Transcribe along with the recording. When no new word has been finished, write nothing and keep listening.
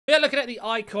Yeah, looking at the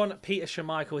icon, Peter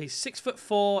Schmeichel. He's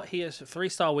 6'4". He is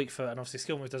 3-star weak foot, and obviously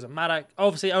skill move doesn't matter.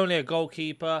 Obviously, only a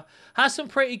goalkeeper. Has some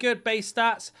pretty good base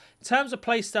stats. In terms of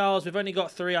play styles, we've only got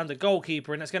 3 under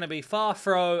goalkeeper, and it's going to be far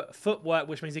throw, footwork,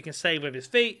 which means he can save with his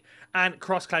feet, and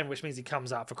cross claim, which means he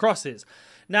comes out for crosses.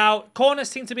 Now, corners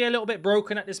seem to be a little bit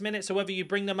broken at this minute, so whether you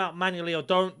bring them out manually or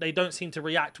don't, they don't seem to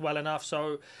react well enough.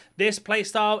 So this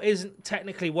playstyle isn't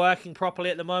technically working properly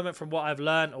at the moment from what I've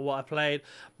learned or what I've played.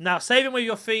 Now, saving with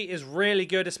your feet is really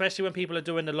good, especially when people are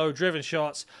doing the low-driven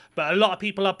shots, but a lot of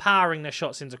people are powering their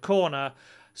shots into corner.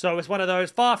 So it's one of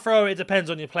those, far throw, it depends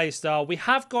on your play style. We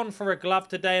have gone for a glove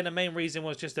today, and the main reason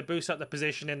was just to boost up the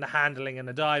positioning, the handling, and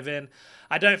the diving.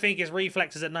 I don't think his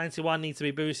reflexes at 91 need to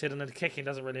be boosted, and the kicking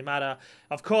doesn't really matter.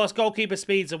 Of course, goalkeeper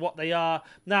speeds are what they are.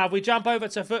 Now, if we jump over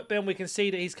to Footbin, we can see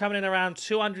that he's coming in around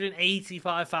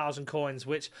 285,000 coins,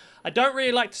 which I don't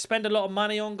really like to spend a lot of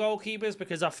money on goalkeepers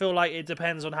because I feel like it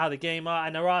depends on how the game are,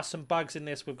 and there are some bugs in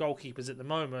this with goalkeepers at the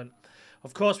moment.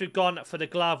 Of course, we've gone for the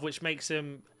glove, which makes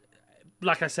him,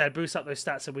 like I said, boost up those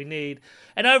stats that we need.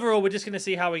 And overall, we're just going to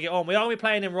see how we get on. We are going to be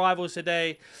playing in Rivals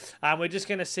today, and we're just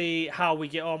going to see how we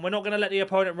get on. We're not going to let the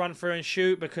opponent run through and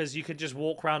shoot because you can just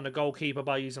walk around the goalkeeper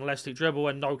by using left stick dribble,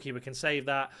 and no keeper can save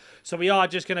that. So we are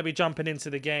just going to be jumping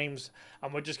into the games,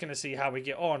 and we're just going to see how we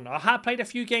get on. I have played a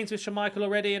few games with Schmeichel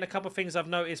already, and a couple of things I've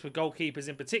noticed with goalkeepers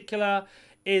in particular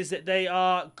is that they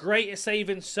are great at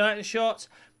saving certain shots,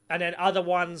 and then other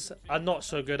ones are not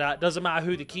so good at. Doesn't matter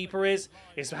who the keeper is,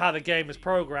 it's how the game is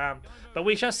programmed. But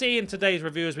we shall see in today's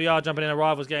review as we are jumping in a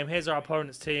Rivals game. Here's our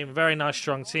opponent's team. A very nice,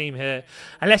 strong team here.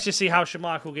 And let's just see how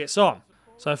Schmeichel gets on.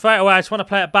 So straight away, I just want to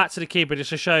play it back to the keeper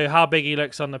just to show you how big he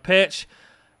looks on the pitch.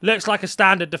 Looks like a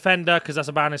standard defender because that's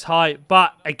about his height.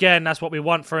 But again, that's what we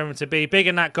want for him to be. Big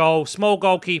in that goal. Small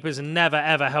goalkeepers never,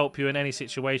 ever help you in any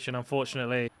situation,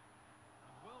 unfortunately.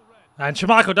 And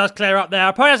Schmeichel does clear up there. Our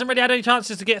opponent hasn't really had any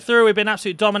chances to get through. We've been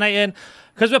absolutely dominating.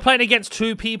 Because we're playing against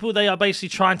 2 people, they are basically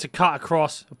trying to cut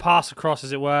across, pass across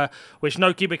as it were, which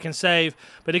no keeper can save.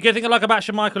 But the good thing I like about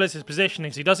Schmeichel is his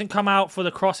positioning. So he doesn't come out for the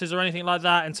crosses or anything like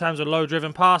that in terms of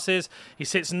low-driven passes. He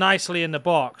sits nicely in the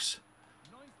box.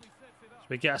 So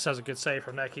we get ourselves a good save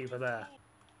from their keeper there.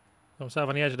 Himself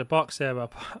on the edge of the box there,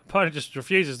 but opponent just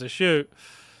refuses to shoot.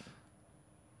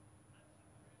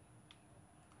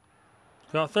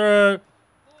 Got through.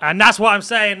 And that's what I'm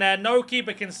saying there. No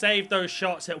keeper can save those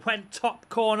shots. It went top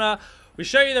corner. We'll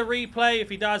show you the replay. If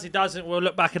he does, he doesn't. We'll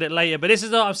look back at it later. But this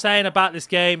is what I'm saying about this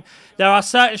game. There are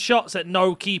certain shots that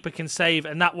no keeper can save,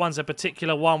 and that one's a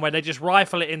particular one where they just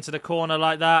rifle it into the corner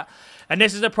like that. And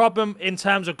this is a problem in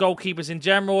terms of goalkeepers in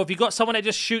general. If you've got someone that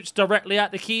just shoots directly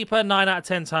at the keeper, 9 out of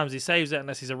 10 times he saves it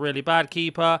unless he's a really bad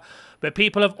keeper. But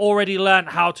people have already learned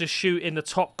how to shoot in the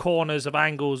top corners of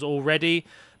angles already,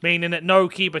 meaning that no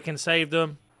keeper can save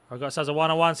them. I've got ourselves a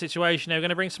one-on-one situation. We're going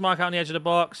to bring Schmeichel out on the edge of the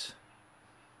box.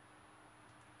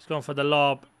 He's gone for the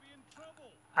lob.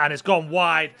 And it's gone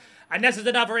wide. And this is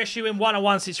another issue in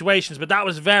one-on-one situations, but that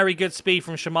was very good speed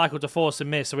from Schmeichel to force a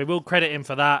miss, so we will credit him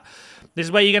for that. This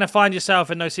is where you're going to find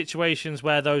yourself in those situations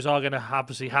where those are going to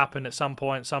obviously happen at some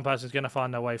point. Some person's going to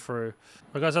find their way through.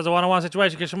 We've got ourselves a one-on-one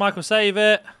situation. Can Schmeichel save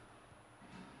it?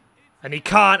 And he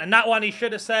can't, and that one he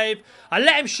should have saved. I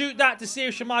let him shoot that to see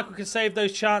if Schmeichel can save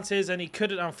those chances, and he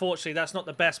couldn't, unfortunately. That's not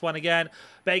the best one again.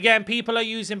 But again, people are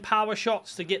using power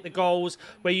shots to get the goals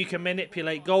where you can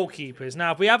manipulate goalkeepers.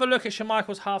 Now, if we have a look at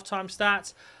Schmeichel's half-time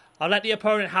stats, I've let the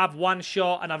opponent have one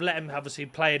shot, and I've let him obviously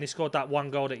play, and he scored that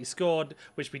one goal that he scored,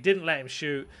 which we didn't let him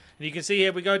shoot. And you can see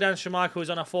here, we go down, Schmeichel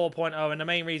is on a 4.0, and the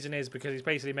main reason is because he's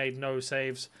basically made no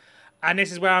saves. And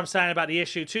this is where I'm saying about the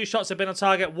issue. 2 shots have been on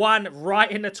target. One right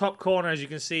in the top corner, as you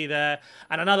can see there.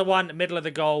 And another one middle of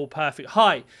the goal, perfect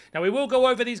height. Now, we will go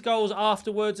over these goals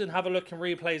afterwards and have a look in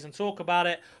replays and talk about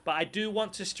it. But I do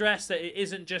want to stress that it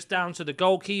isn't just down to the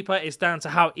goalkeeper. It's down to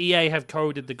how EA have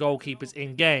coded the goalkeepers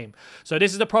in-game. So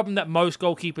this is the problem that most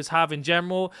goalkeepers have in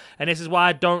general. And this is why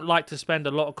I don't like to spend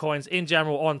a lot of coins in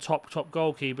general on top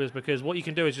goalkeepers. Because what you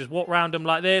can do is just walk around them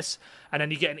like this. And then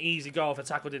you get an easy goal if the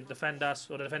tackle didn't defend us.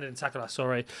 Or the defender didn't tackle us,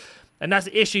 sorry. And that's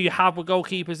the issue you have with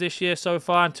goalkeepers this year so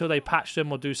far until they patch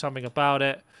them or do something about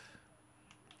it.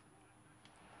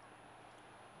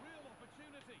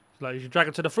 Like you drag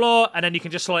it to the floor, and then you can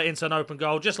just slot it into an open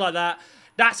goal, just like that.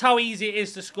 That's how easy it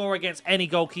is to score against any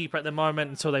goalkeeper at the moment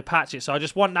until they patch it. So I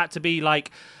just want that to be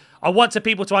like... I want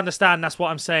people to understand that's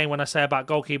what I'm saying when I say about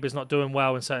goalkeepers not doing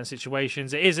well in certain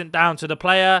situations. It isn't down to the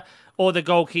player or the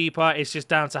goalkeeper. It's just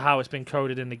down to how it's been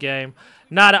coded in the game.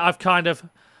 Now that I've kind of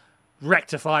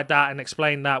rectified that and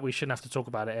explained that, we shouldn't have to talk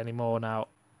about it anymore now.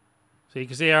 So you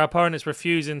can see our opponent's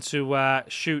refusing to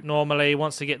shoot normally. He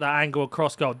wants to get that angle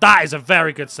across goal. That is a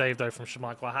very good save, though, from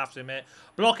Schmeichel, I have to admit.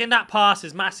 Blocking that pass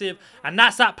is massive. And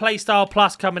that's that playstyle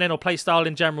plus coming in, or playstyle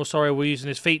in general, sorry, we're using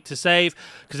his feet to save.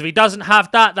 Because if he doesn't have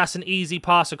that, that's an easy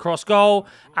pass across goal.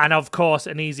 And, of course,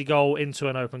 an easy goal into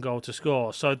an open goal to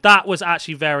score. So that was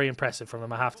actually very impressive from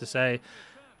him, I have to say.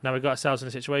 Now we've got ourselves in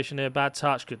a situation here. Bad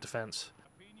touch, good defence.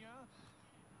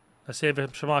 Let's see if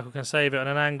Schmeichel can save it on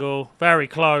an angle. Very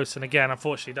close. And again,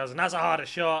 unfortunately, doesn't. That's a harder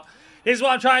shot. This is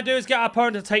what I'm trying to do, is get our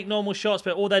opponent to take normal shots.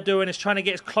 But all they're doing is trying to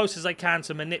get as close as they can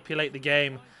to manipulate the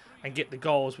game and get the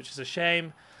goals, which is a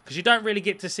shame. Because you don't really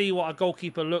get to see what a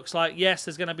goalkeeper looks like. Yes,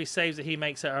 there's going to be saves that he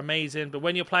makes that are amazing. But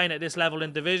when you're playing at this level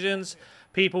in divisions,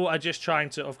 people are just trying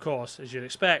to, of course, as you'd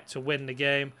expect, to win the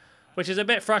game. Which is a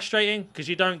bit frustrating because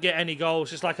you don't get any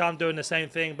goals. Just like I'm doing the same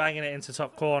thing, banging it into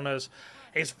top corners.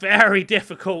 It's very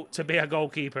difficult to be a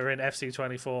goalkeeper in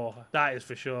FC24. That is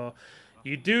for sure.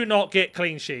 You do not get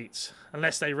clean sheets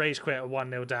unless they rage quit at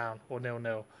 1-0 down or 0-0.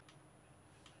 Well,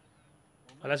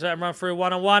 let's let him run through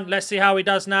one-on-one. Let's see how he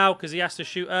does now because he has to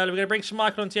shoot early. We're going to bring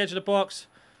Schmeichel onto the edge of the box.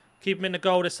 Keep him in the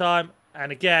goal this time.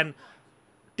 And again,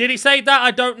 did he save that?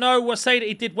 I don't know. We'll say that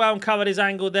he did well and covered his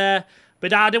angle there.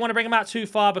 But I didn't want to bring him out too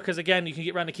far because, again, you can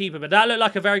get around the keeper. But that looked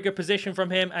like a very good position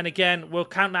from him. And, again, we'll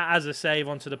count that as a save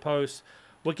onto the post.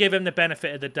 We'll give him the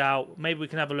benefit of the doubt. Maybe we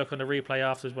can have a look on the replay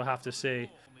afterwards. We'll have to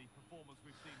see.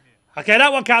 Okay,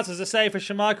 that one counts as a save for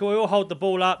Schmeichel. We all hold the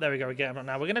ball up. There we go. We get him up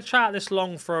now. We're going to try out this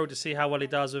long throw to see how well he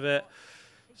does with it.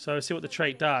 So, see what the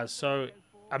trait does. So,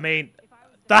 I mean,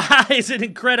 that is an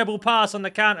incredible pass on the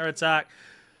counter-attack.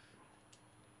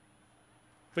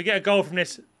 If we get a goal from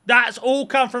this, that's all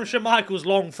come from Schmeichel's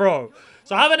long throw.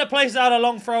 So having to place out a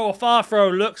long throw or far throw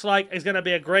looks like is going to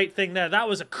be a great thing there. That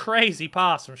was a crazy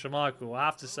pass from Schmeichel, I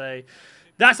have to say.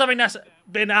 That's something that's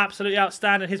been absolutely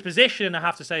outstanding. His position, I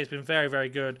have to say, has been very, very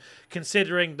good,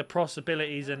 considering the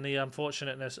possibilities and the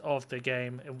unfortunateness of the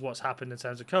game and what's happened in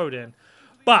terms of coding.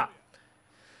 But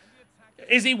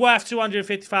is he worth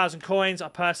 250,000 coins? I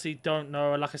personally don't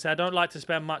know. Like I said, I don't like to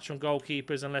spend much on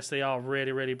goalkeepers unless they are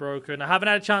really, really broken. I haven't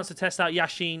had a chance to test out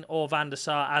Yashin or Van der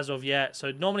Sar as of yet.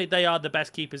 So normally they are the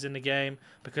best keepers in the game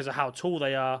because of how tall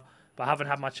they are. But I haven't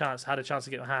had a chance to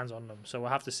get my hands on them. So we'll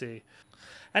have to see.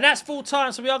 And that's full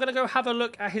time. So we are going to go have a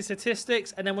look at his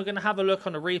statistics. And then we're going to have a look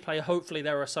on the replay. Hopefully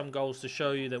there are some goals to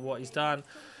show you that what he's done.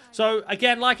 So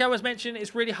again, like I was mentioning,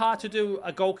 it's really hard to do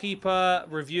a goalkeeper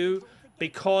review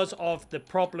because of the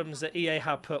problems that EA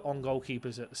have put on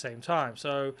goalkeepers at the same time.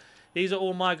 So these are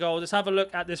all my goals. Let's have a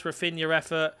look at this Rafinha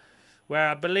effort, where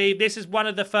I believe this is one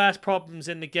of the first problems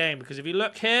in the game. Because if you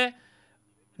look here,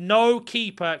 no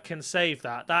keeper can save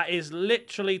that. That is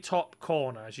literally top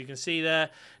corner. As you can see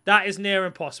there, that is near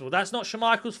impossible. That's not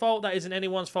Schmeichel's fault. That isn't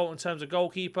anyone's fault in terms of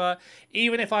goalkeeper.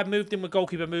 Even if I moved him with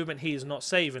goalkeeper movement, he is not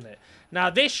saving it.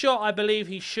 Now, this shot, I believe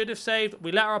he should have saved.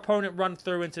 We let our opponent run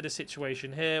through into the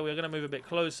situation here. We're going to move a bit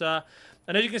closer.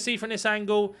 And as you can see from this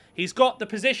angle, he's got the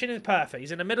position is perfect.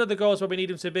 He's in the middle of the goals where we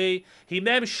need him to be. He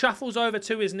then shuffles over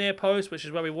to his near post, which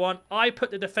is where we want. I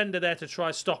put the defender there to try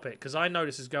stop it because I know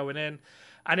this is going in.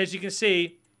 And as you can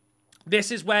see,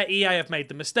 this is where EA have made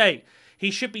the mistake.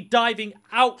 He should be diving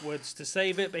outwards to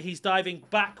save it, but he's diving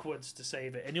backwards to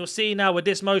save it. And you'll see now with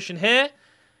this motion here,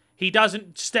 he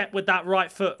doesn't step with that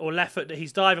right foot or left foot that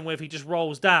he's diving with. He just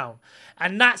rolls down.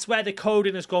 And that's where the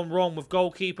coding has gone wrong with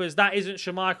goalkeepers. That isn't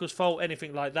Schmeichel's fault,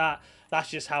 anything like that. That's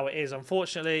just how it is,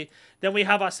 unfortunately. Then we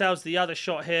have ourselves the other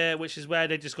shot here, which is where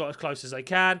they just got as close as they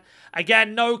can.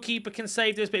 Again, no keeper can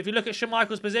save this. But if you look at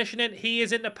Schmeichel's positioning, he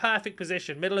is in the perfect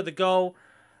position. Middle of the goal.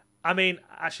 I mean,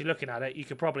 actually looking at it, you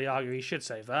could probably argue he should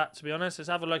save that, to be honest. Let's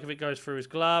have a look if it goes through his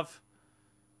glove.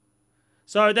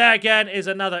 So there again is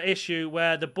another issue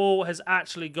where the ball has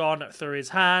actually gone through his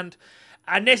hand.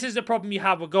 And this is the problem you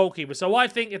have with goalkeepers. So I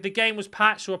think if the game was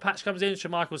patched or a patch comes in,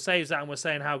 Schmeichel saves that and we're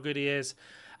saying how good he is.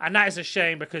 And that is a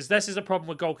shame because this is a problem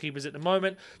with goalkeepers at the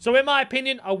moment. So in my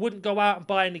opinion, I wouldn't go out and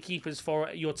buy any keepers for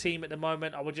your team at the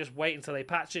moment. I would just wait until they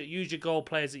patch it. Use your goal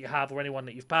players that you have or anyone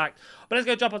that you've packed. But let's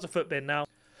go jump onto Footbin now.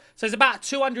 So it's about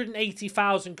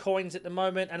 280,000 coins at the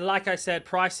moment. And like I said,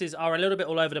 prices are a little bit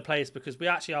all over the place because we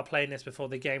actually are playing this before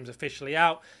the game's officially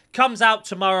out. Comes out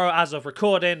tomorrow as of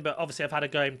recording, but obviously I've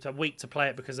had a week to play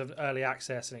it because of early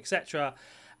access and etc.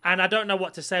 And I don't know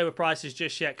what to say with prices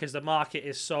just yet because the market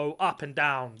is so up and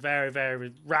down very,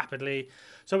 very rapidly.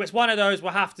 So it's one of those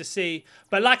we'll have to see.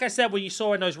 But like I said, what you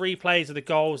saw in those replays of the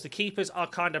goals, the keepers are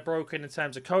kind of broken in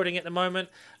terms of coding at the moment.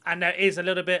 And there is a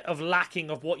little bit of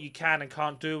lacking of what you can and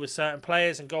can't do with certain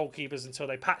players and goalkeepers until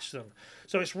they patch them.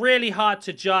 So it's really hard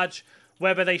to judge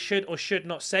whether they should or should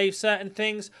not save certain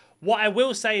things. What I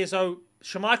will say is, though,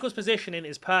 Schmeichel's positioning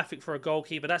is perfect for a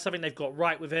goalkeeper. That's something they've got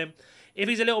right with him. If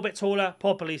he's a little bit taller,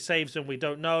 properly saves them, we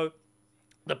don't know.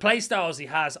 The play styles he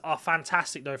has are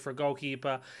fantastic, though, for a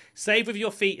goalkeeper. Save with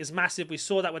your feet is massive. We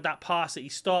saw that with that pass that he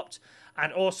stopped.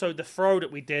 And also the throw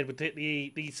that we did with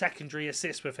the secondary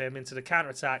assist with him into the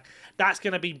counter-attack. That's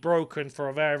going to be broken for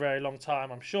a very, very long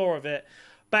time. I'm sure of it.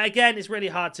 But again, it's really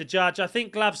hard to judge. I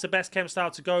think Glove's the best chem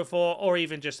style to go for, or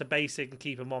even just a basic and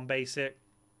keep him on basic.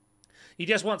 You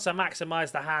just want to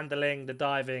maximise the handling, the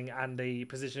diving, and the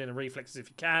positioning and reflexes if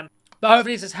you can. But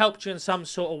hopefully this has helped you in some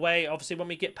sort of way. Obviously, when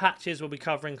we get patches, we'll be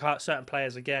covering certain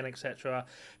players again, etc.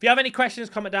 If you have any questions,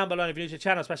 comment down below. And if you're new to the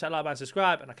channel, smash that like button,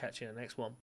 subscribe, and I'll catch you in the next one.